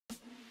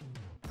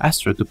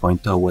Astro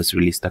 2.0 was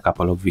released a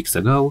couple of weeks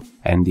ago,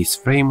 and this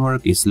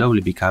framework is slowly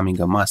becoming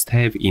a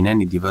must-have in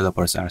any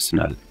developer's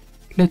arsenal.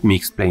 Let me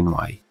explain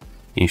why.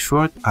 In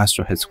short,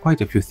 Astro has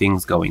quite a few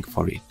things going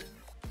for it.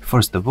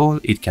 First of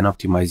all, it can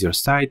optimize your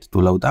site to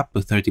load up to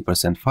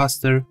 30%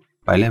 faster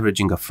by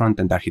leveraging a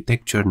front-end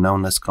architecture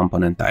known as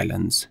component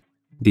islands.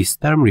 This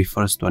term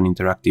refers to an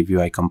interactive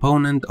UI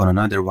component on an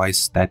otherwise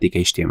static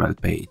HTML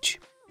page.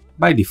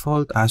 By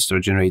default, Astro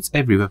generates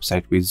every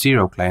website with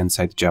zero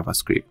client-side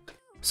JavaScript.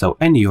 So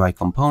any UI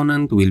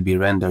component will be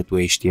rendered to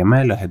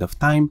HTML ahead of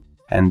time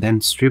and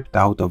then stripped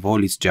out of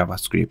all its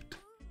JavaScript.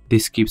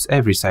 This keeps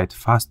every site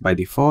fast by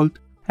default,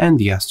 and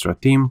the Astro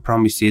team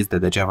promises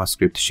that the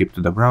JavaScript shipped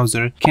to the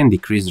browser can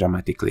decrease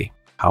dramatically.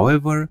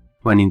 However,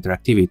 when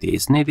interactivity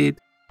is needed,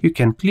 you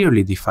can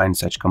clearly define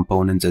such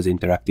components as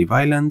interactive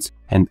islands,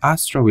 and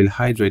Astro will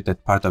hydrate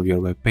that part of your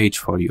web page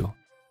for you.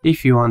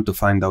 If you want to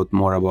find out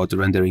more about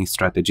rendering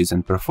strategies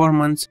and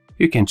performance,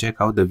 you can check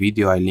out the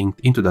video I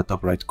linked into the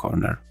top right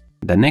corner.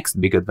 The next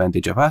big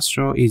advantage of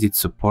Astro is its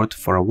support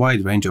for a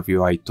wide range of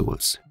UI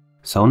tools.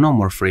 So no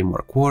more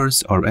framework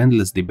wars or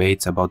endless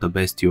debates about the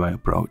best UI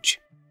approach.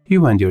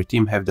 You and your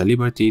team have the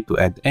liberty to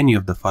add any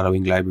of the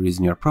following libraries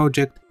in your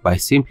project by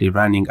simply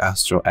running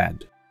Astro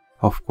add.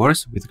 Of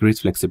course, with great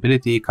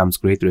flexibility comes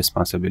great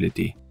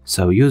responsibility,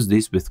 so use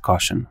this with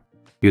caution.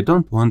 You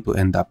don't want to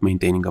end up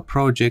maintaining a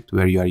project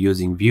where you are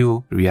using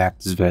Vue,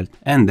 React, Svelte,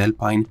 and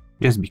Alpine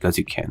just because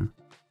you can.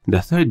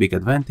 The third big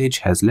advantage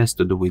has less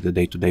to do with the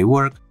day-to-day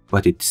work,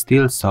 but it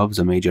still solves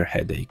a major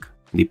headache: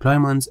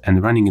 deployments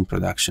and running in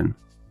production.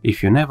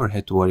 If you never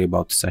had to worry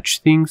about such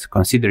things,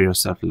 consider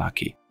yourself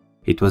lucky.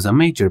 It was a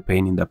major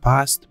pain in the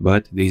past,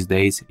 but these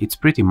days it's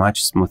pretty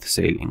much smooth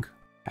sailing.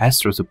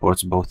 Astro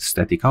supports both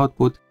static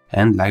output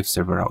and live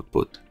server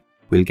output.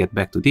 We'll get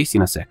back to this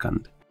in a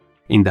second.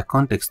 In the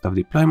context of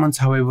deployments,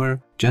 however,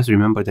 just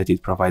remember that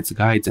it provides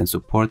guides and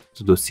support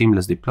to do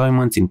seamless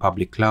deployments in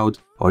public cloud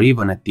or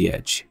even at the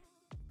edge.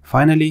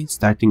 Finally,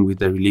 starting with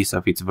the release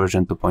of its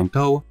version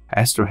 2.0,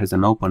 Astro has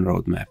an open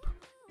roadmap.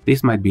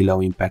 This might be low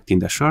impact in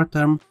the short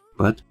term,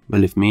 but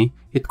believe me,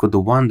 it could do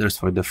wonders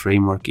for the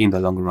framework in the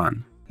long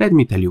run. Let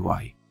me tell you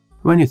why.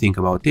 When you think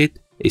about it,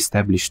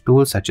 established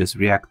tools such as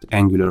React,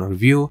 Angular or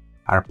Vue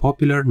are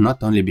popular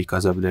not only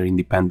because of their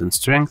independent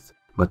strength,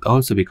 but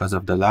also because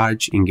of the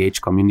large,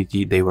 engaged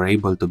community they were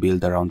able to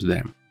build around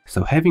them.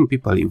 So having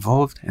people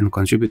involved and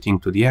contributing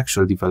to the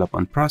actual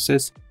development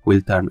process will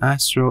turn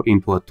Astro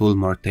into a tool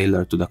more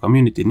tailored to the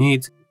community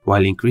needs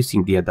while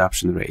increasing the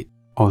adoption rate.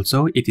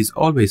 Also, it is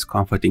always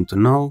comforting to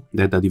know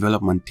that the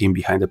development team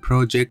behind the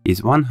project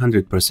is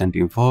 100%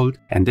 involved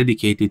and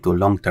dedicated to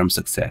long-term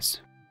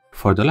success.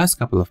 For the last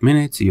couple of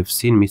minutes, you've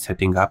seen me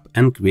setting up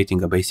and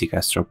creating a basic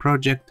Astro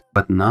project,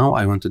 but now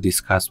I want to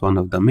discuss one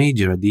of the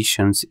major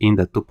additions in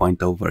the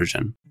 2.0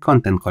 version: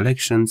 content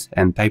collections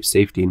and type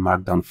safety in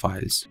Markdown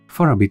files.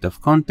 For a bit of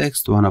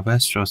context, one of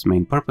Astro's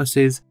main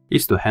purposes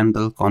is to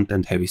handle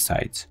content-heavy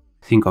sites.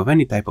 Think of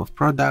any type of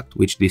product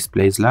which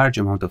displays large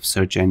amount of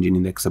search engine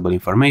indexable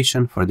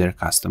information for their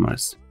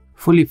customers.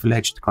 Fully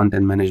fledged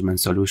content management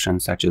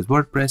solutions such as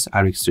WordPress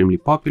are extremely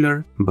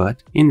popular,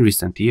 but in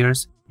recent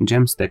years,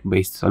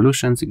 Jamstack-based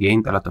solutions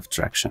gained a lot of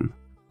traction.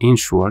 In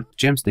short,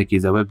 Jamstack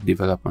is a web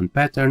development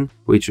pattern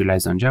which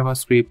relies on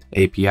JavaScript,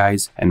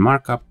 APIs, and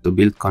markup to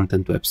build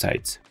content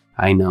websites.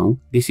 I know,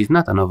 this is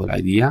not a novel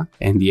idea,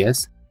 and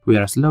yes, we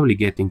are slowly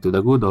getting to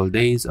the good old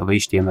days of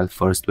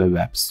HTML-first web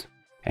apps.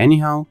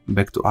 Anyhow,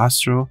 back to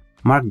Astro,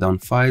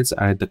 Markdown files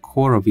are at the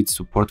core of its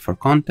support for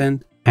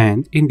content,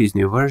 and in this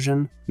new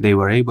version, they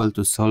were able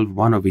to solve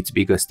one of its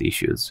biggest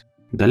issues: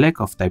 the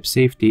lack of type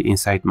safety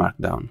inside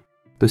Markdown.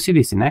 To see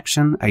this in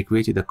action, I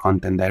created a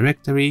content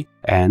directory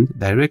and,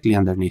 directly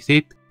underneath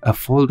it, a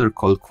folder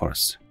called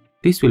course.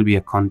 This will be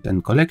a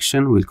content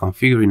collection we'll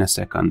configure in a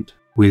second.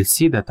 We'll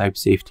see the type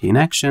safety in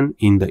action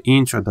in the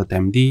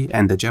intro.md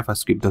and the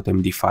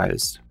javascript.md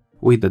files.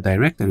 With the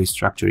directory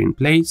structure in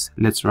place,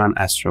 let's run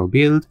Astro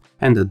build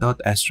and the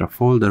 .astro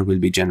folder will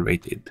be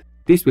generated.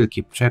 This will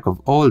keep track of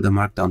all the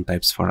Markdown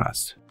types for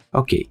us.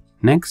 Okay,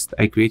 next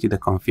I created a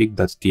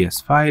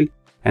config.ts file,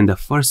 and the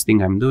first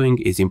thing I'm doing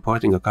is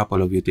importing a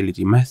couple of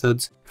utility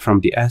methods from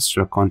the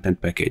Astro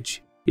content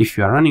package. If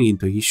you are running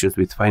into issues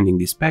with finding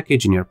this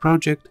package in your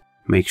project,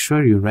 make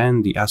sure you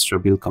ran the Astro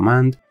build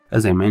command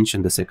as I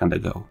mentioned a second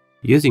ago.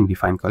 Using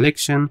define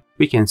collection,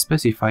 we can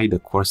specify the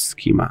course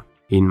schema.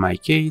 In my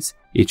case,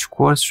 each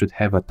course should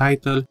have a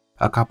title,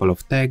 a couple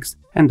of tags,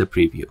 and a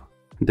preview.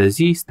 The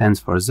Z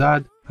stands for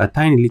ZOD, a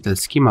tiny little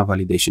schema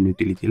validation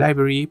utility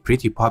library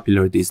pretty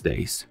popular these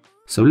days.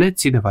 So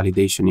let's see the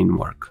validation in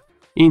work.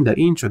 In the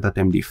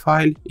intro.md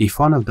file, if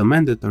one of the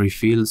mandatory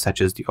fields such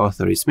as the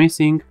author is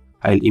missing,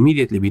 I'll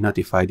immediately be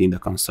notified in the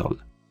console.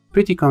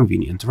 Pretty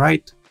convenient,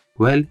 right?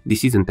 Well,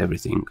 this isn't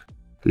everything.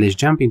 Let's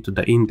jump into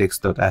the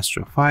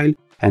index.astro file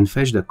and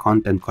fetch the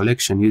content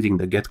collection using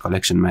the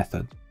getCollection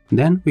method.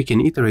 Then we can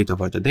iterate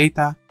over the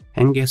data,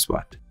 and guess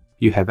what?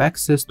 You have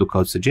access to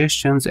code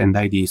suggestions and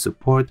IDE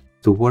support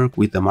to work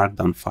with the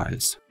Markdown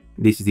files.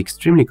 This is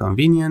extremely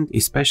convenient,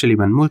 especially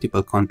when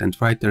multiple content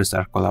writers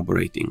are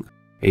collaborating.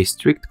 A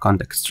strict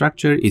context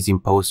structure is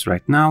imposed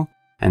right now,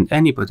 and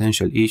any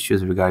potential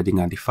issues regarding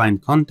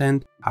undefined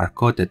content are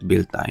caught at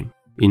build time.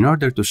 In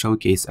order to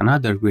showcase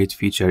another great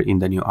feature in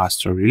the new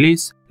Astro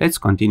release, let's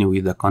continue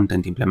with the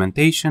content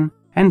implementation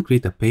and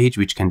create a page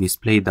which can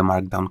display the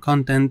Markdown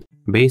content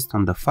based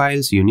on the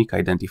file's unique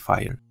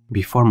identifier.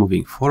 Before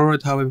moving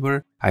forward,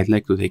 however, I'd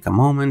like to take a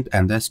moment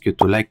and ask you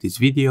to like this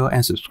video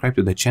and subscribe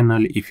to the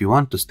channel if you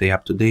want to stay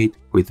up to date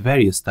with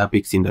various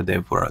topics in the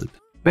dev world.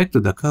 Back to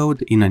the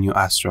code. In a new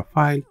Astro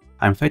file,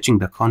 I'm fetching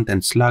the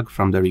content slug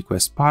from the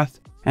request path,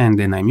 and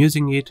then I'm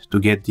using it to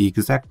get the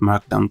exact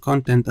Markdown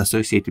content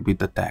associated with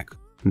the tag.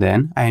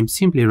 Then I am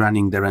simply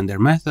running the render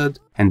method,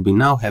 and we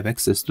now have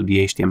access to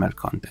the HTML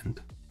content.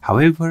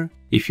 However,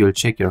 if you'll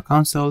check your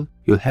console,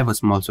 you'll have a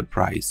small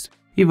surprise.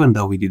 Even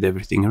though we did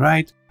everything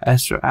right,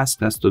 Astro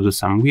asked us to do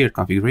some weird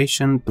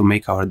configuration to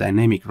make our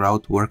dynamic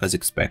route work as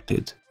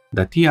expected.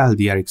 The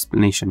TLDR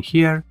explanation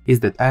here is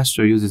that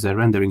Astro uses a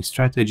rendering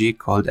strategy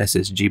called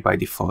SSG by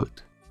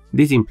default.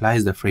 This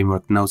implies the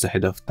framework knows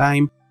ahead of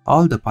time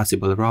all the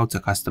possible routes a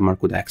customer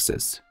could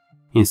access.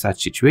 In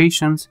such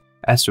situations,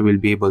 Astro will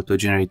be able to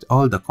generate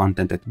all the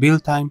content at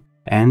build time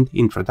and,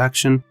 in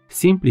production,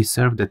 simply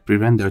serve that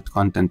pre-rendered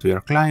content to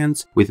your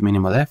clients with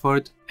minimal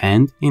effort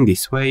and, in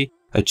this way,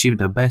 achieve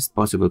the best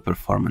possible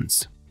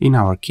performance. In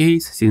our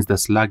case, since the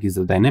slug is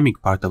the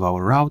dynamic part of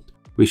our route,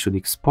 we should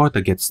export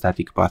a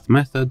getStaticPath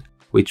method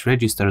which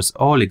registers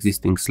all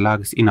existing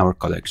slugs in our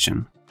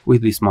collection.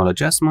 With this small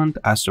adjustment,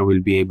 Astro will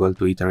be able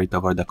to iterate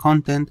over the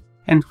content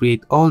and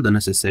create all the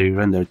necessary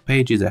rendered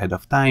pages ahead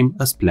of time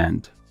as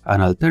planned.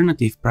 An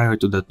alternative prior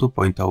to the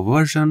 2.0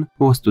 version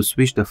was to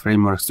switch the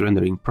framework's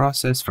rendering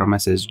process from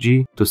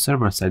SSG to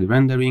server-side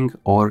rendering,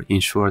 or in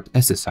short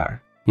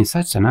SSR. In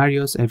such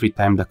scenarios, every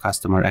time the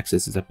customer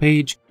accesses a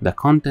page, the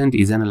content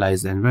is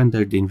analyzed and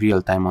rendered in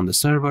real time on the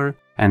server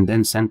and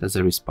then sent as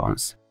a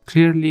response.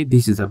 Clearly,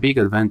 this is a big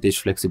advantage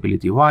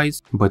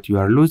flexibility-wise, but you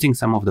are losing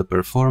some of the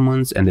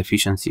performance and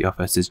efficiency of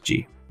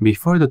SSG.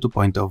 Before the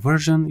 2.0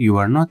 version, you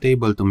are not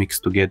able to mix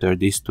together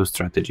these two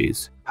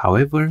strategies.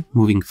 However,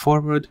 moving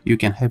forward, you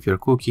can have your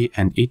cookie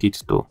and eat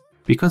it too.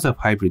 Because of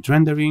hybrid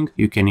rendering,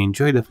 you can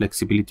enjoy the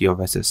flexibility of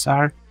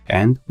SSR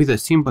and, with a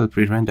simple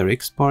pre-render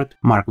export,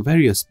 mark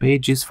various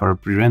pages for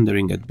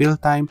pre-rendering at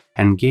build time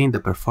and gain the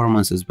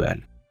performance as well.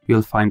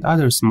 You'll find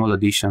other small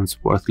additions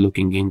worth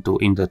looking into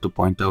in the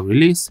 2.0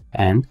 release,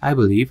 and I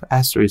believe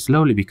Astro is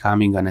slowly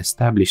becoming an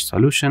established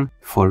solution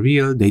for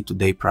real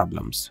day-to-day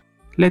problems.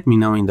 Let me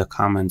know in the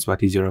comments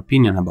what is your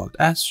opinion about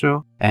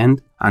Astro,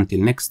 and until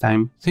next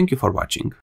time, thank you for watching.